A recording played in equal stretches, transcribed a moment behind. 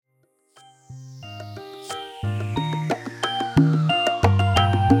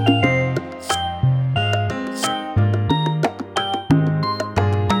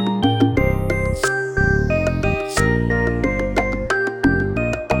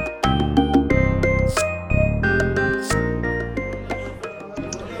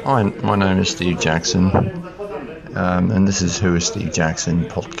Hi, my name is Steve Jackson, and this is Who is Steve Jackson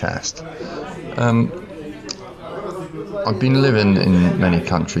podcast. I've been living in many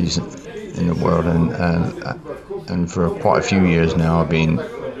countries in the world, and for quite a few years now I've been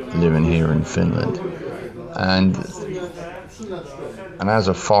living here in Finland. And as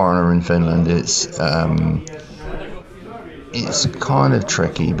a foreigner in Finland, it's kind of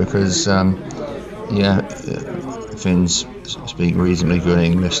tricky because Finns speak reasonably good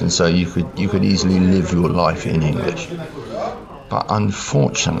English, and so you could easily live your life in English. But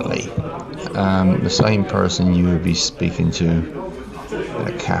unfortunately, the same person you would be speaking to at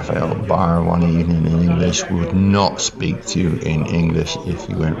a cafe or bar one evening in English would not speak to you in English if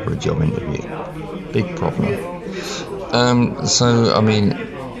you went for a job interview. Big problem.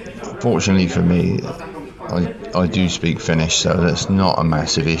 Fortunately for me, I do speak Finnish, so that's not a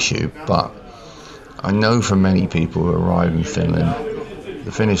massive issue. But I know for many people who arrive in Finland,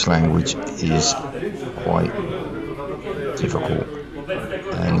 the Finnish language is quite difficult,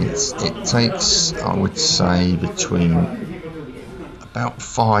 and it takes, I would say, between about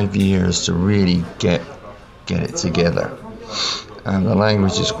 5 years to really get it together. And the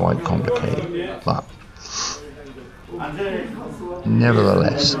language is quite complicated, but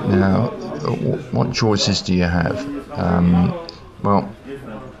nevertheless, now, what choices do you have?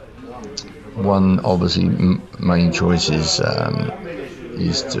 One obviously main choice is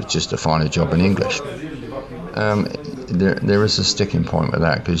to find a job in English. There is a sticking point with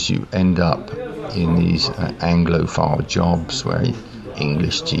that because you end up in these Anglophile jobs where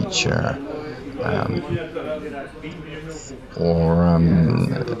English teacher or a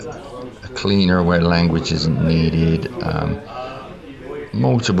cleaner where language isn't needed.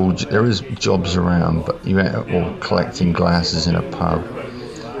 There is jobs around, but or collecting glasses in a pub.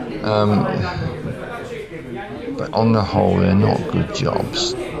 But on the whole, they're not good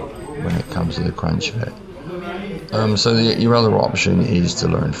jobs when it comes to the crunch of it. So your other option is to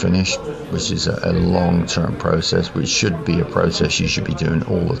learn Finnish, which is a long-term process, which should be a process you should be doing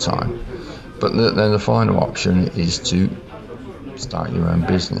all the time. But then the final option is to start your own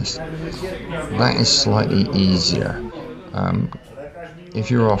business. That is slightly easier. If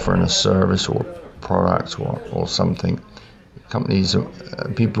you're offering a service or product or something,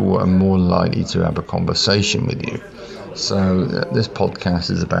 people are more likely to have a conversation with you. So this podcast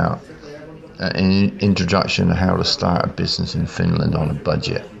is about an introduction to how to start a business in Finland on a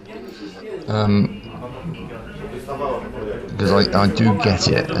budget. Because I do get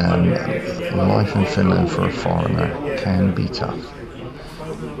it. Life in Finland for a foreigner can be tough.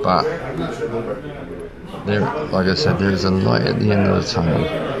 But like I said, there's a light at the end of the tunnel.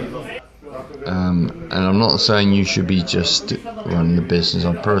 And I'm not saying you should be just running a business.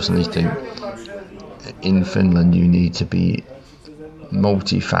 I personally think in Finland you need to be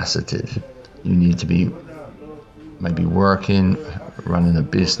multifaceted. You need to be maybe working, running a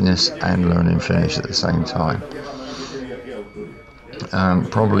business and learning Finnish at the same time.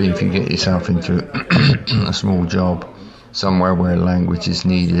 Probably if you get yourself into a small job somewhere where language is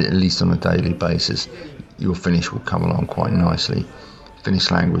needed, at least on a daily basis, your Finnish will come along quite nicely.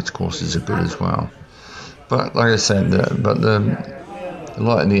 Finnish language courses are good as well. But like I said, the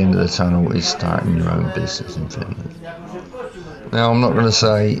light at the end of the tunnel is starting your own business in Finland. Now, I'm not going to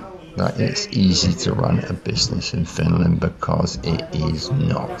say that it's easy to run a business in Finland because it is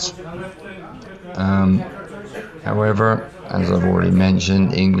not. However, as I've already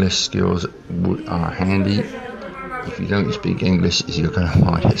mentioned, English skills are handy. If you don't speak English, you're going to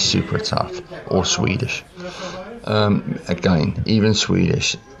find it super tough. Or Swedish. Again, even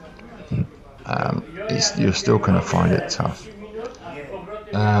Swedish, you're still going to find it tough.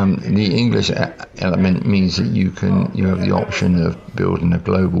 The English element means that you have the option of building a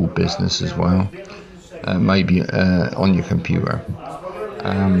global business as well, maybe on your computer.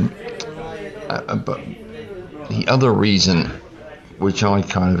 But the other reason, which I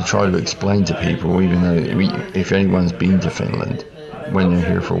kind of try to explain to people, even though if anyone's been to Finland, when they're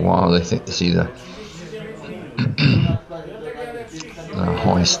here for a while, they think they see the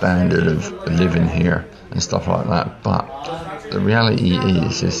high standard of living here and stuff like that. But the reality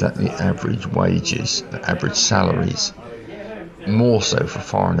is that the average wages, the average salaries, more so for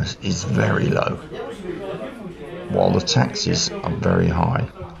foreigners, is very low, while the taxes are very high.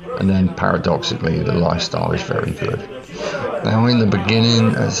 And then paradoxically, the lifestyle is very good. Now, in the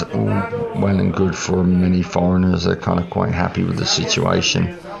beginning, it's all well and good for many foreigners. They're kind of quite happy with the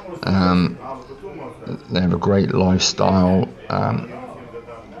situation. They have a great lifestyle.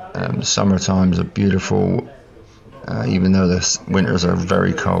 Summer times are beautiful, even though the winters are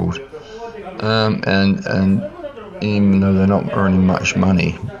very cold. And even though they're not earning much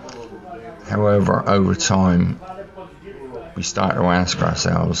money, However, over time, we start to ask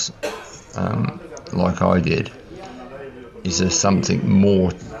ourselves, like I did, is there something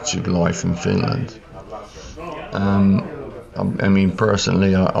more to life in Finland? I mean,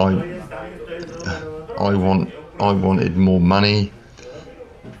 personally, I wanted more money.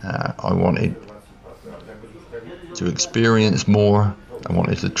 I wanted to experience more. I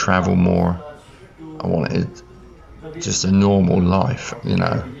wanted to travel more. I wanted just a normal life,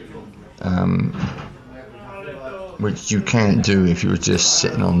 which you can't do if you're just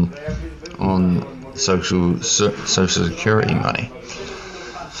sitting on social security money.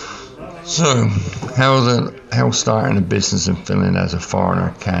 So, how starting a business in Finland as a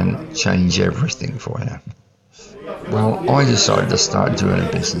foreigner can change everything for you? Well, I decided to start doing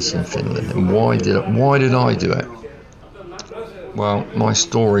a business in Finland, and why did I do it? Well, my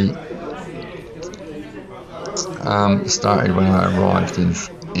story started when I arrived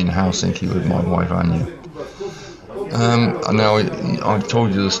in Helsinki with my wife Anya. Now I've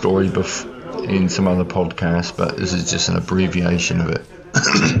told you the story in some other podcasts, but this is just an abbreviation of it.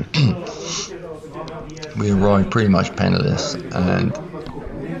 We arrived pretty much penniless, and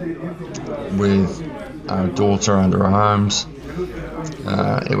with our daughter under our arms.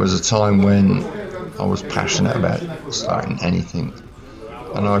 It was a time when I was passionate about starting anything,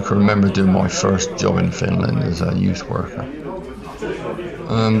 and I can remember doing my first job in Finland as a youth worker.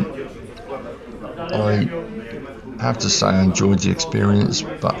 I have to say I enjoyed the experience,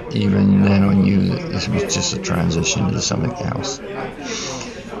 but even then I knew that this was just a transition into something else.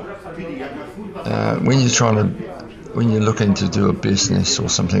 When you're looking to do a business or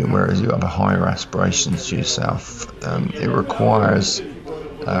something where you have a higher aspirations to yourself, it requires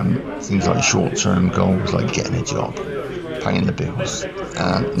things like short-term goals, like getting a job, paying the bills.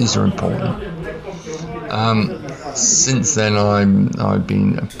 These are important. Since then, I've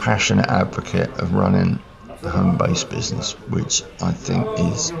been a passionate advocate of running a home-based business, which I think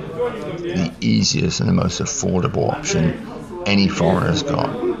is the easiest and the most affordable option any foreigner's got.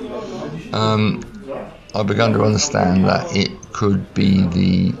 I've begun to understand that it could be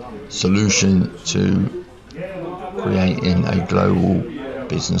the solution to creating a global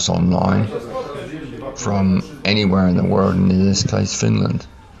business online from anywhere in the world, and in this case Finland.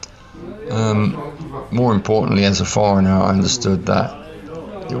 More importantly, as a foreigner, I understood that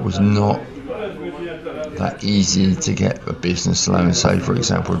it was not that easy to get a business loan. Say, for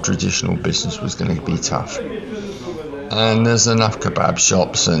example, a traditional business was going to be tough. And there's enough kebab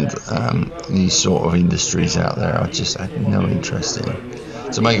shops and these sort of industries out there I just had no interest in.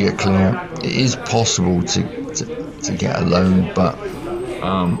 To make it clear, it is possible to get a loan, but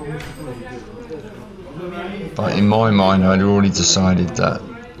in my mind I'd already decided that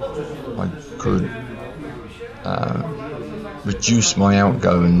I could reduce my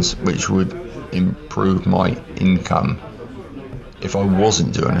outgoings, which would improve my income if I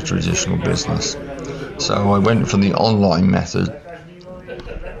wasn't doing a traditional business. So I went for the online method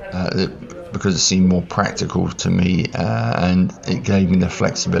because it seemed more practical to me, and it gave me the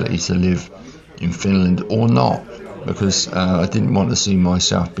flexibility to live in Finland or not, because I didn't want to see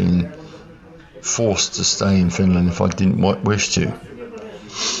myself being forced to stay in Finland if I didn't wish to.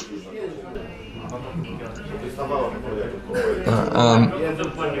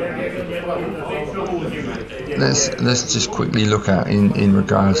 Let's just quickly look at in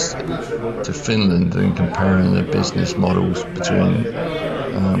regards to Finland and comparing the business models between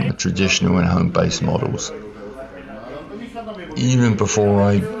traditional and home-based models. Even before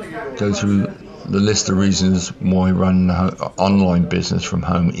I go through the list of reasons why running an online business from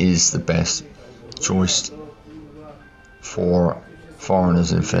home is the best choice for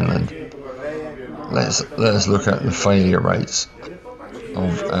foreigners in Finland, let's look at the failure rates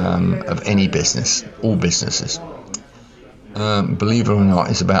of any business, all businesses. Believe it or not,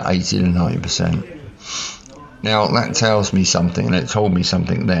 it's about 80 to 90%. Now that tells me something, and it told me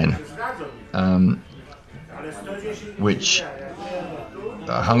something then, which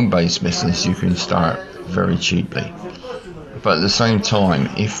a home-based business you can start very cheaply. But at the same time,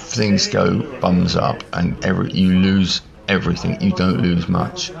 if things go bums up and you lose everything, you don't lose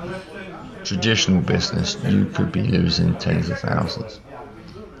much. Traditional business, you could be losing tens of thousands,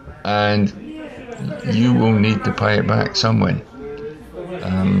 and you will need to pay it back somewhere.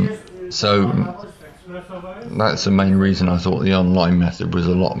 So that's the main reason I thought the online method was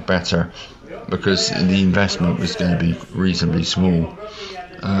a lot better, because the investment was going to be reasonably small.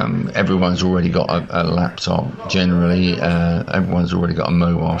 Everyone's already got a laptop generally, everyone's already got a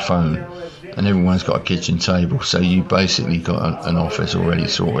mobile phone, and everyone's got a kitchen table, so you basically got an office already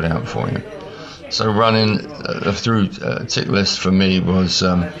sorted out for you. So running through a tick list for me was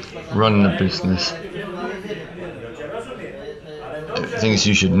running a business, things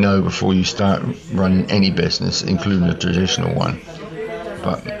you should know before you start running any business, including a traditional one.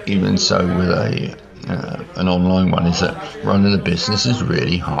 But even so, with an online one, is that running a business is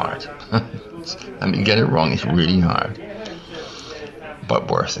really hard. I mean, get it wrong, it's really hard, but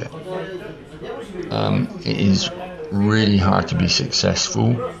worth it. It is really hard to be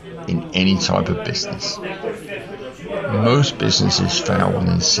successful in any type of business. Most businesses fail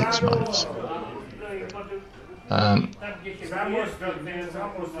within 6 months.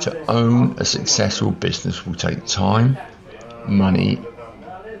 To own a successful business will take time, money,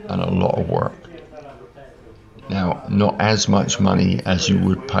 and a lot of work. Now, not as much money as you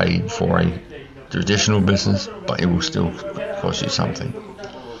would pay for a traditional business, but it will still cost you something.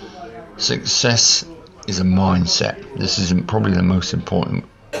 Success is a mindset. This is probably the most important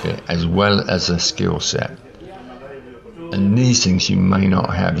bit, as well as a skill set. And these things you may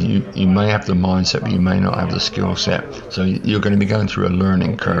not have. You may have the mindset, but you may not have the skill set. So you're going to be going through a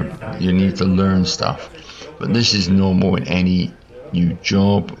learning curve. You need to learn stuff. But this is normal in any new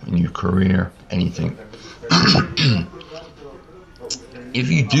job, new career, anything. If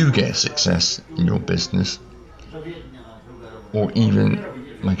you do get success in your business, or even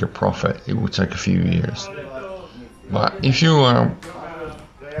make a profit, it will take a few years. But if you are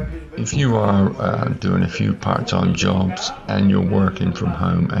doing a few part-time jobs and you're working from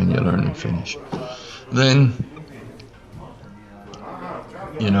home and you're learning Finnish, then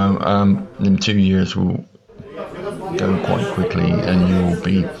in 2 years will go quite quickly, and you'll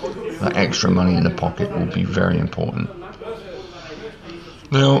be that extra money in the pocket will be very important.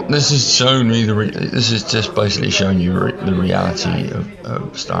 Now, this has shown me this is just basically showing you the reality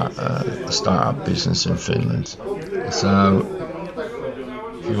of startup business in Finland. So,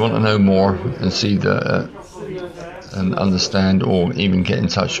 if you want to know more and see and understand, or even get in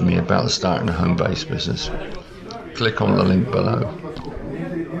touch with me about starting a home-based business, click on the link below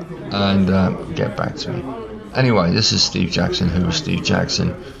and get back to me. Anyway, this is Steve Jackson, who is Steve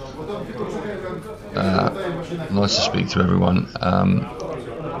Jackson. Nice to speak to everyone.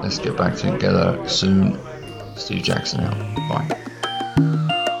 Let's get back together soon. Steve Jackson out. Bye.